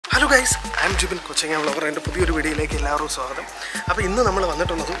Hello guys, I am Jibin, kochangavlog and പുതിയൊരു വീഡിയോയിലേക്ക് എല്ലാവർക്കും സ്വാഗതം. അപ്പോൾ ഇന്ന് നമ്മൾ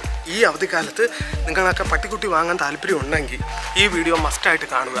വന്നിട്ടുള്ളത് ഈ അവധിക്കാലത്ത് നിങ്ങൾക്ക് പട്ടിക്കുട്ടി വാങ്ങാൻ താല്പര്യം ഉണ്ടെങ്കിൽ ഈ വീഡിയോ മസ്റ്റ് ആയിട്ട്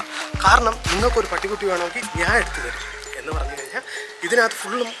കാണുക. കാരണം നിങ്ങൾക്ക് ഒരു പട്ടിക്കുട്ടി വേണമെങ്കിൽ ഞാൻ എടുത്തു തരും എന്ന് പറഞ്ഞു കഴിഞ്ഞാൽ ഇതിനകത്ത്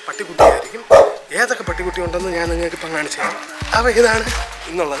ഫുള്ളും പട്ടിക്കുട്ടിയായിരിക്കും. ഏതൊക്കെ പട്ടിക്കുട്ടി ഉണ്ടെന്ന് ഞാൻ നിങ്ങൾക്ക് ഇപ്പം കാണിച്ചു തരാം. അപ്പോൾ ഇതാണ്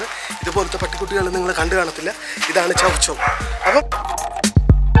ഇന്നുള്ളത്. ഇതുപോലത്തെ പട്ടിക്കുട്ടികൾ നിങ്ങൾ കണ്ടു കാണത്തില്ല. ഇതാണ് ചൗ ചൗ. അപ്പം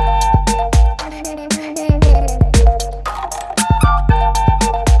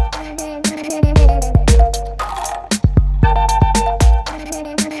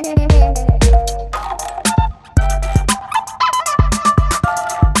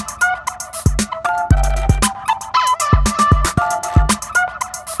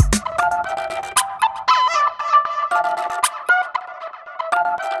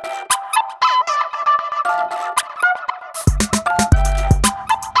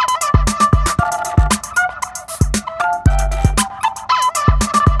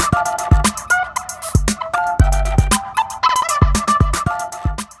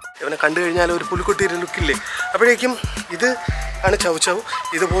കണ്ടു കഴിഞ്ഞാൽ ഒരു പുലിക്കുട്ടിയുടെ ലുക്കില്ലേ. അപ്പോഴേക്കും ഇത് ആണ് ചൗ ചൗ.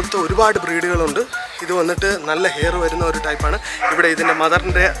 ഇതുപോലത്തെ ഒരുപാട് ബ്രീഡുകളുണ്ട്. ഇത് വന്നിട്ട് നല്ല ഹെയർ വരുന്ന ഒരു ടൈപ്പാണ്. ഇവിടെ ഇതിൻ്റെ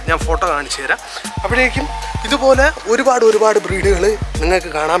മദറിൻ്റെ ഞാൻ ഫോട്ടോ കാണിച്ചു തരാം. അപ്പോഴേക്കും ഇതുപോലെ ഒരുപാട് ബ്രീഡുകൾ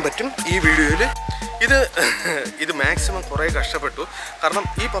നിങ്ങൾക്ക് കാണാൻ പറ്റും ഈ വീഡിയോയിൽ. ഇത് മാക്സിമം കുറേ കഷ്ടപ്പെട്ടു. കാരണം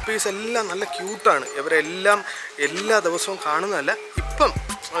ഈ പപ്പീസ് എല്ലാം നല്ല ക്യൂട്ടാണ്. ഇവരെല്ലാം എല്ലാ ദിവസവും കാണുന്നതല്ല. ഇപ്പം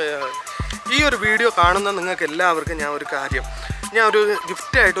ഈ ഒരു വീഡിയോ കാണുന്ന നിങ്ങൾക്ക് എല്ലാവർക്കും ഞാൻ ഒരു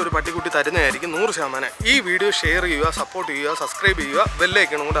ഗിഫ്റ്റായിട്ട് ഒരു പട്ടിക്കുട്ടി തരുന്നതായിരിക്കും 100%. ഈ വീഡിയോ ഷെയർ ചെയ്യുക, സപ്പോർട്ട് ചെയ്യുക, സബ്സ്ക്രൈബ് ചെയ്യുക,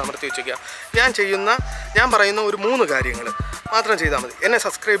 ബെല്ലൈക്കണും കൂടെ അമർത്തി വെച്ചേക്കുക. ഞാൻ പറയുന്ന ഒരു 3 കാര്യങ്ങൾ മാത്രം ചെയ്താൽ മതി. എന്നെ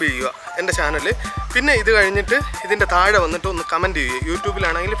സബ്സ്ക്രൈബ് ചെയ്യുക എൻ്റെ ചാനൽ. പിന്നെ ഇത് കഴിഞ്ഞിട്ട് ഇതിൻ്റെ താഴെ വന്നിട്ട് ഒന്ന് കമൻറ്റ് ചെയ്യുക,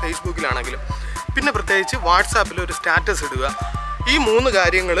 യൂട്യൂബിലാണെങ്കിലും ഫേസ്ബുക്കിലാണെങ്കിലും. പിന്നെ പ്രത്യേകിച്ച് വാട്സാപ്പിൽ ഒരു സ്റ്റാറ്റസ് ഇടുക. ഈ 3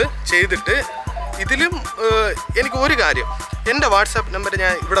 കാര്യങ്ങൾ ചെയ്തിട്ട് ഇതിലും എനിക്ക് ഒരു കാര്യം, എൻ്റെ വാട്സാപ്പ് നമ്പർ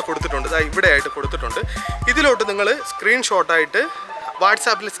ഞാൻ ഇവിടെ കൊടുത്തിട്ടുണ്ട്, ഇവിടെയായിട്ട് കൊടുത്തിട്ടുണ്ട്. ഇതിലോട്ട് നിങ്ങൾ സ്ക്രീൻഷോട്ടായിട്ട്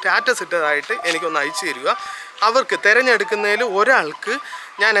വാട്സാപ്പിൽ സ്റ്റാറ്റസ് ഇട്ടതായിട്ട് എനിക്കൊന്ന് അയച്ചു തരിക. അവർക്ക് തിരഞ്ഞെടുക്കുന്നതിൽ ഒരാൾക്ക്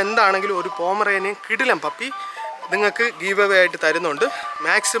ഞാൻ എന്താണെങ്കിലും ഒരു പോമറേനിയൻ കിടിലം പപ്പി നിങ്ങൾക്ക് ഗീവ് അവേ ആയിട്ട് തരുന്നുണ്ട്.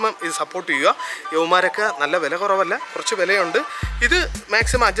 മാക്സിമം ഇത് സപ്പോർട്ട് ചെയ്യുക. യൗമാരൊക്കെ നല്ല വില കുറവല്ല, കുറച്ച് വിലയുണ്ട്. ഇത്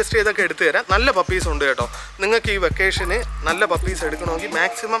മാക്സിമം അഡ്ജസ്റ്റ് ചെയ്തൊക്കെ എടുത്തു തരാം. നല്ല പപ്പീസ് ഉണ്ട് കേട്ടോ. നിങ്ങൾക്ക് ഈ വെക്കേഷന് നല്ല പപ്പീസ് എടുക്കണമെങ്കിൽ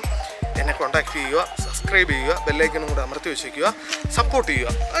മാക്സിമം എന്നെ കോൺടാക്ട് ചെയ്യുക, സബ്സ്ക്രൈബ് ചെയ്യുക, ബെല്ലൈക്കണും കൂടെ അമർത്തി വെച്ചേക്കുക, സപ്പോർട്ട്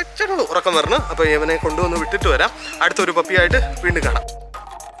ചെയ്യുക. അച്ഛനും ഉറക്കം വരണം. അപ്പോൾ ഇവനെ കൊണ്ടുവന്ന് വിട്ടിട്ട് വരാം. അടുത്തൊരു പപ്പിയായിട്ട് വീണ്ടും കാണാം.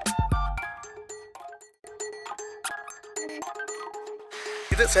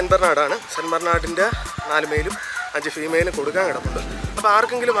 ഇത് സെൻറ്റ് ബെർണാർഡാണ്. സെൻറ്റ് ബെർണാർഡിൻ്റെ 4 മെയിലും 5 ഫീമെയിലും കൊടുക്കാൻ കിടപ്പുണ്ട്. അപ്പോൾ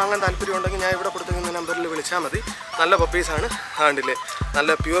ആർക്കെങ്കിലും വാങ്ങാൻ താല്പര്യം ഉണ്ടെങ്കിൽ ഞാൻ ഇവിടെ കൊടുത്തിരിക്കുന്ന നമ്പറിൽ വിളിച്ചാൽ മതി. നല്ല പപ്പീസാണ്. കണ്ടില്ലേ,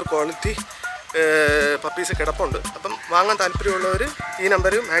 നല്ല പ്യുവർ ക്വാളിറ്റി പപ്പീസ് കിടപ്പുണ്ട്. അപ്പം വാങ്ങാൻ താല്പര്യമുള്ളവർ ഈ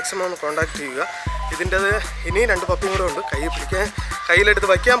നമ്പർ മാക്സിമം ഒന്ന് കോൺടാക്ട് ചെയ്യുക. ഇതിൻ്റെത് ഇനിയും 2 പപ്പിയും കൂടെ ഉണ്ട്. കയ്യിലെടുത്ത്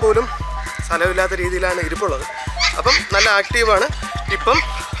വയ്ക്കാൻ പോലും സ്ഥലമില്ലാത്ത രീതിയിലാണ് ഇരിപ്പുള്ളത്. അപ്പം നല്ല ആക്റ്റീവാണ് ഇപ്പം.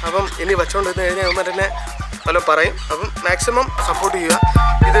 അപ്പം ഇനി വച്ചുകൊണ്ടിരുന്ന് കഴിഞ്ഞാൽ ഇവന്മാർ തന്നെ പല പറയും. അപ്പം മാക്സിമം സപ്പോർട്ട് ചെയ്യുക.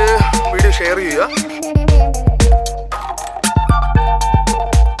 ഇത് വീഡിയോ ഷെയർ ചെയ്യുക.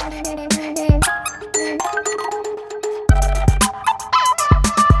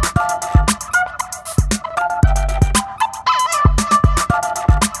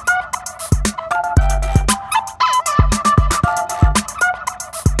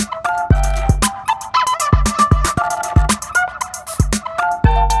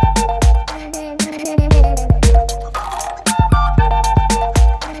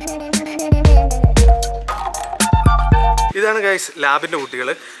 ഇതാണ് ഗൈസ് ലാബിൻ്റെ കുട്ടികൾ.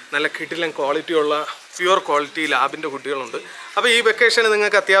 നല്ല കിടിലൻ ക്വാളിറ്റിയുള്ള പ്യുവർ ക്വാളിറ്റി ലാബിൻ്റെ കുട്ടികളുണ്ട്. അപ്പോൾ ഈ വെക്കേഷന്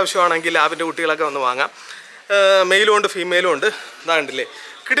നിങ്ങൾക്ക് അത്യാവശ്യമാണെങ്കിൽ ലാബിൻ്റെ കുട്ടികളൊക്കെ വന്ന് വാങ്ങാം. മെയിലും ഉണ്ട് ഫീമെയിലും ഉണ്ട്. ഇതാണ്ടില്ലേ,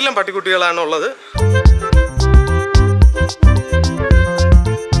 കിടിലൻ പട്ടിക്കുട്ടികളാണുള്ളത്.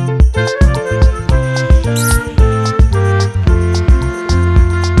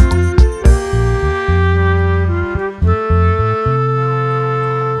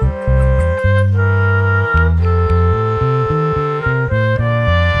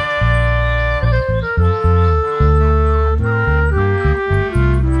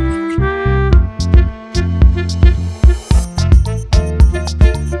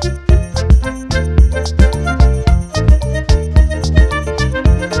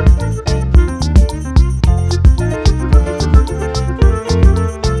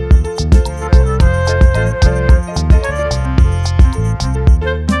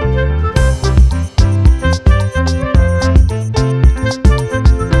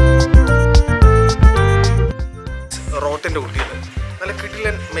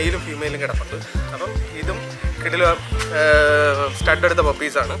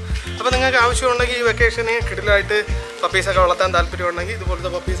 പപ്പീസാണ്. അപ്പോൾ നിങ്ങൾക്ക് ആവശ്യമുണ്ടെങ്കിൽ ഈ വെക്കേഷന് കിടിലായിട്ട് പപ്പീസൊക്കെ വളർത്താൻ താല്പര്യമുണ്ടെങ്കിൽ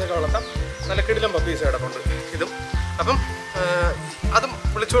ഇതുപോലത്തെ പപ്പീസൊക്കെ വളർത്താം. നല്ല കിടിലം പപ്പീസ് കിടപ്പുണ്ട് ഇതും. അപ്പം അതും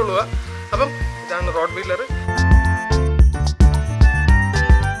വിളിച്ചോളുക. അപ്പം ഇതാണ് road wheeler.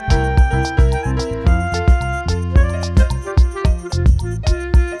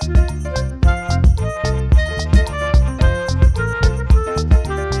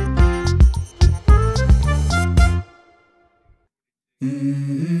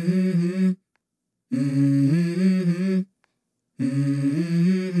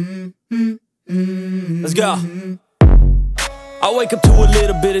 Let's go. I wake up to a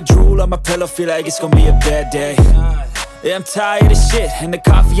little bit of drool on my pillow, feel like it's gonna be a bad day. Yeah, I'm tired of shit, and the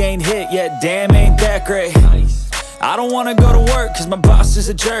coffee ain't hit yet, damn ain't that great. I don't wanna go to work, cause my boss is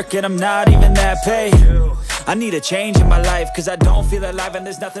a jerk, and I'm not even that paid. I need a change in my life, cause I don't feel alive, and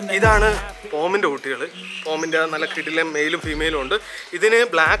there's nothing that... ഇതാണ് പോമിൻ്റെ കുട്ടികൾ. പോമിൻ്റെ നല്ല കിടിലം മെയിലും ഫീമെയിലും ഉണ്ട്. ഇതിന്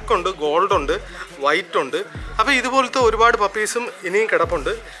black ഉണ്ട്, gold ഉണ്ട്, white ഉണ്ട്. അപ്പോൾ ഇതുപോലത്തെ ഒരുപാട് പപ്പീസും ഇനിയും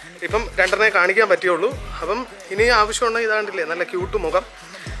കിടപ്പുണ്ട്. ഇപ്പം രണ്ടെണ്ണേ കാണിക്കാൻ പറ്റുള്ളൂ. അപ്പം ഇനി ആവശ്യമുണ്ടെങ്കിൽ ഇതാണ്ടില്ലേ നല്ല ക്യൂട്ട് മുഖം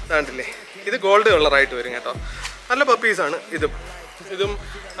ഇതാണ്ടില്ലേ. ഇത് ഗോൾഡ് കളറായിട്ട് വരും കേട്ടോ. നല്ല പപ്പീസാണ് ഇതും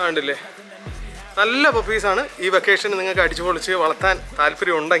ആണ്ടില്ലേ. നല്ല പപ്പീസാണ്. ഈ വെക്കേഷന് നിങ്ങൾക്ക് അടിച്ചു പൊളിച്ച് വളർത്താൻ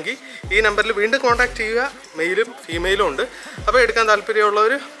താല്പര്യം ഉണ്ടെങ്കിൽ ഈ നമ്പറിൽ വീണ്ടും കോൺടാക്ട് ചെയ്യുക. മെയിലും ഫീമെയിലും ഉണ്ട്. അപ്പോൾ എടുക്കാൻ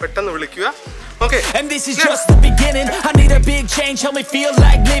താല്പര്യമുള്ളവർ പെട്ടെന്ന് വിളിക്കുക. Okay. And this is just the beginning. I need a big change, help me feel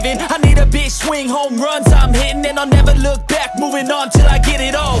like living. I need a big swing, home runs I'm hitting, and I'll never look back, moving on till I get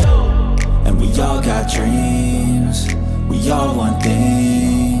it all. And we all got dreams, we all want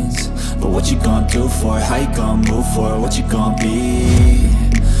things, but what you gonna do for it? How you gonna move for it? What you gonna be?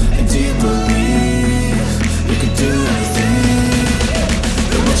 And do you believe you can do anything?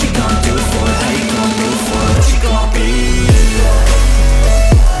 But what you gonna do for it? How you gonna move for it? What you gonna be?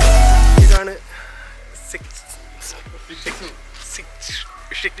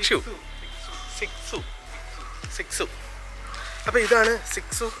 അപ്പോൾ ഇതാണ്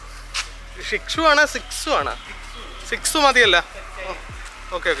ഷിക്സു ആണ്. സിക്സു മതിയല്ല.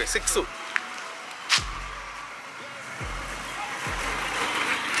 Okay സിക്സു.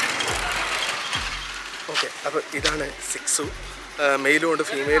 Okay, അപ്പോൾ ഇതാണ് സിക്സു. മെയിലും ഉണ്ട്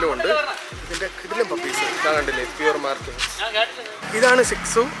ഫീമെയിലും ഉണ്ട്. ഇതിൻ്റെ കിടിലം പപ്പീസ് ഇതാ കണ്ടില്ലേ, പ്യുവർ മാർക്കിങ്. ഇതാണ്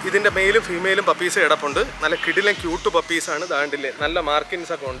സിക്സു. ഇതിൻ്റെ മെയിലും ഫീമെയിലും പപ്പീസ് കിടപ്പുണ്ട്. നല്ല കിടിലം ക്യൂട്ട് പപ്പീസാണ്. ഇതാണ്ടില്ലേ നല്ല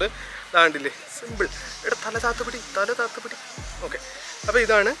മാർക്കിങ്സ് ഒക്കെ ഉണ്ട്. ഇതാണ്ടില്ലേ സിമ്പിൾ. തല താത്തുപിടി. ഓക്കെ, അപ്പോൾ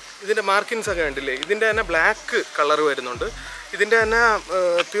ഇതാണ് ഇതിൻ്റെ മാർക്കിങ്സ് ഒക്കെ കണ്ടില്ലേ. ഇതിൻ്റെ തന്നെ ബ്ലാക്ക് കളർ വരുന്നുണ്ട്. ഇതിൻ്റെ തന്നെ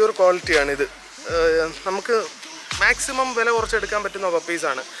പ്യുവർ ക്വാളിറ്റിയാണ് ഇത്. നമുക്ക് മാക്സിമം വില കുറച്ചെടുക്കാൻ പറ്റുന്ന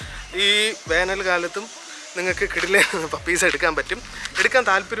പപ്പീസാണ്. ഈ വേനൽ കാലത്തും നിങ്ങൾക്ക് കിടിലെ പപ്പീസ് എടുക്കാൻ പറ്റും. എടുക്കാൻ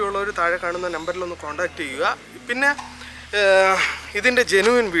താല്പര്യമുള്ളവർ താഴെ കാണുന്ന നമ്പറിലൊന്ന് കോൺടാക്റ്റ് ചെയ്യുക. പിന്നെ ഇതിൻ്റെ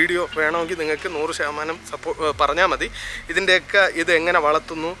ജെനുവിൻ വീഡിയോ വേണമെങ്കിൽ നിങ്ങൾക്ക് 100% പറഞ്ഞാൽ മതി. ഇതിൻ്റെയൊക്കെ ഇത് എങ്ങനെ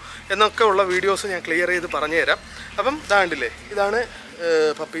വളർത്തുന്നു എന്നൊക്കെ ഉള്ള വീഡിയോസ് ഞാൻ ക്ലിയർ ചെയ്ത് പറഞ്ഞു തരാം. അപ്പം ഇതാണ്ടില്ലേ, ഇതാണ്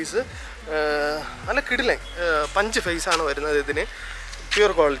പപ്പീസ്. നല്ല കിടിലേ പഞ്ച് ഫേസാണ് വരുന്നത്. ഇതിന്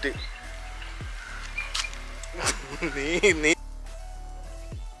പ്യുവർ ക്വാളിറ്റി. നീ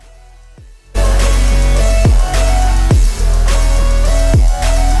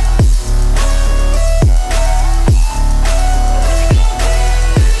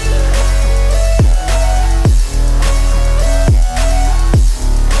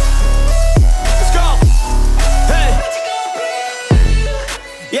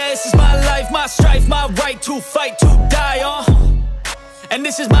my right to fight, to die on. And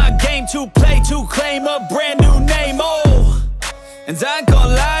this is my game to play, to claim a brand new name. Oh, and I ain't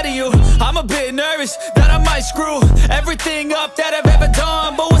gonna lie to you, I'm a bit nervous that I might screw everything up that I've ever done.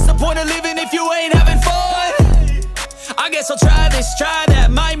 But what's the point of living if you ain't having fun? I guess I'll try this, try that,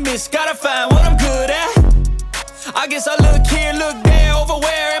 might miss, gotta find what I'm good at. I guess I look here, look there, over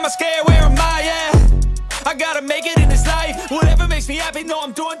where am I scared, where am I at? I gotta make it in this life, whatever makes me happy, know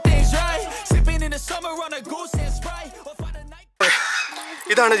I'm doing things right. Sipping in the summer on a goose and Sprite.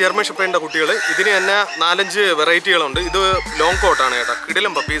 ഇതാണ് German ഷെപ്പേർഡിൻ്റെ കുട്ടികൾ. ഇതിന് തന്നെ 4-5 വെറൈറ്റികളുണ്ട്. ഇത് long കോട്ടാണ് കേട്ടോ.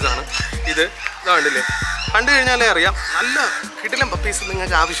 കിടിലം പപ്പീസാണ് ഇത്. ഇതാണ്ടില്ലേ, കണ്ടു കഴിഞ്ഞാലേ അറിയാം. നല്ല കിടിലം പപ്പീസ്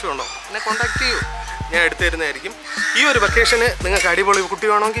നിങ്ങൾക്ക് ആവശ്യമുണ്ടോ എന്നെ കോൺടാക്ട് ചെയ്യൂ, ഞാൻ എടുത്തു തരുന്നതായിരിക്കും. ഈ ഒരു വെക്കേഷന് നിങ്ങൾക്ക് അടിപൊളി കുട്ടി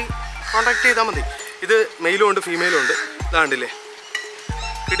വേണമെങ്കിൽ കോൺടാക്ട് ചെയ്താൽ മതി. ഇത് മെയിലും ഉണ്ട് ഫീമെയിലും ഉണ്ട്. ഇതാണ്ടില്ലേ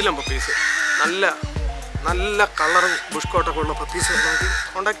കിടിലം പപ്പീസ്. നല്ല കളറും ബുഷ് കോട്ടൊക്കെ ഉള്ള പപ്പീസ് വേണമെങ്കിൽ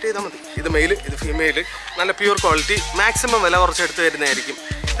കോൺടാക്ട് ചെയ്താൽ മതി. ഇത് മെയിൽ, ഇത് ഫീമെയിൽ. നല്ല പ്യുവർ ക്വാളിറ്റി, മാക്സിമം വില കുറച്ച് എടുത്ത് തരുന്നതായിരിക്കും.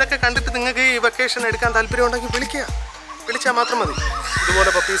 ഇതൊക്കെ കണ്ടിട്ട് നിങ്ങൾക്ക് ഈ വെക്കേഷൻ എടുക്കാൻ താല്പര്യമുണ്ടെങ്കിൽ വിളിച്ചാൽ മാത്രം മതി.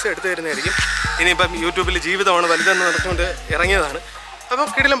 ഇതുപോലെ പപ്പീസ് എടുത്ത് തരുന്നതായിരിക്കും. ഇനിയിപ്പം യൂട്യൂബിൽ ജീവിതമാണ് വലുതെന്ന് നടന്നുകൊണ്ട് ഇറങ്ങിയതാണ്. അപ്പം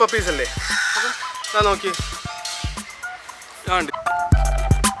കിടിലം പപ്പീസല്ലേ. അപ്പം ഞാൻ നോക്കി ആ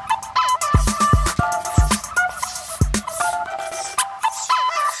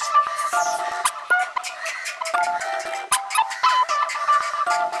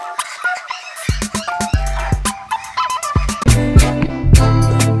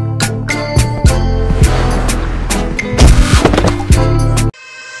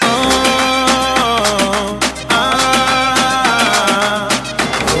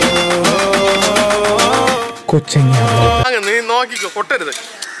kochangavlog. അങ്ങനെ നീ നോക്കിക്കോ, കൊട്ടരുത്.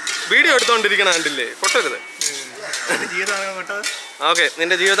 വീഡിയോ എടുത്തോണ്ടിരിക്കണ കണ്ടില്ലേ, കൊട്ടരുത്. ഓക്കെ,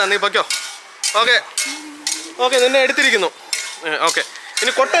 നിന്റെ ജീവിതം നീ പൊയ്ക്കോ. ഓക്കെ ഓക്കെ, നിന്നെ എടുത്തിരിക്കുന്നു. ഓക്കെ,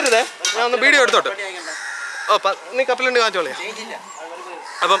 ഇനി കൊട്ടരുതേ, ഞാൻ ഒന്ന് വീഡിയോ എടുത്തോട്ടെ. ഓ നീ കപ്പലുണ്ട് കാണിച്ചോളിയാ.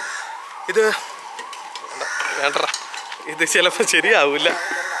 അപ്പം ഇത് വേണ്ട, ഇത് ചിലപ്പോൾ ശരിയാവില്ല.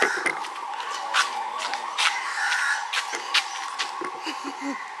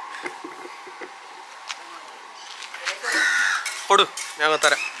 കൊടു, ഞാൻ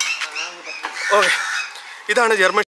തരാം. ഓക്കെ, ഇതാണ് ജർമ്മൻ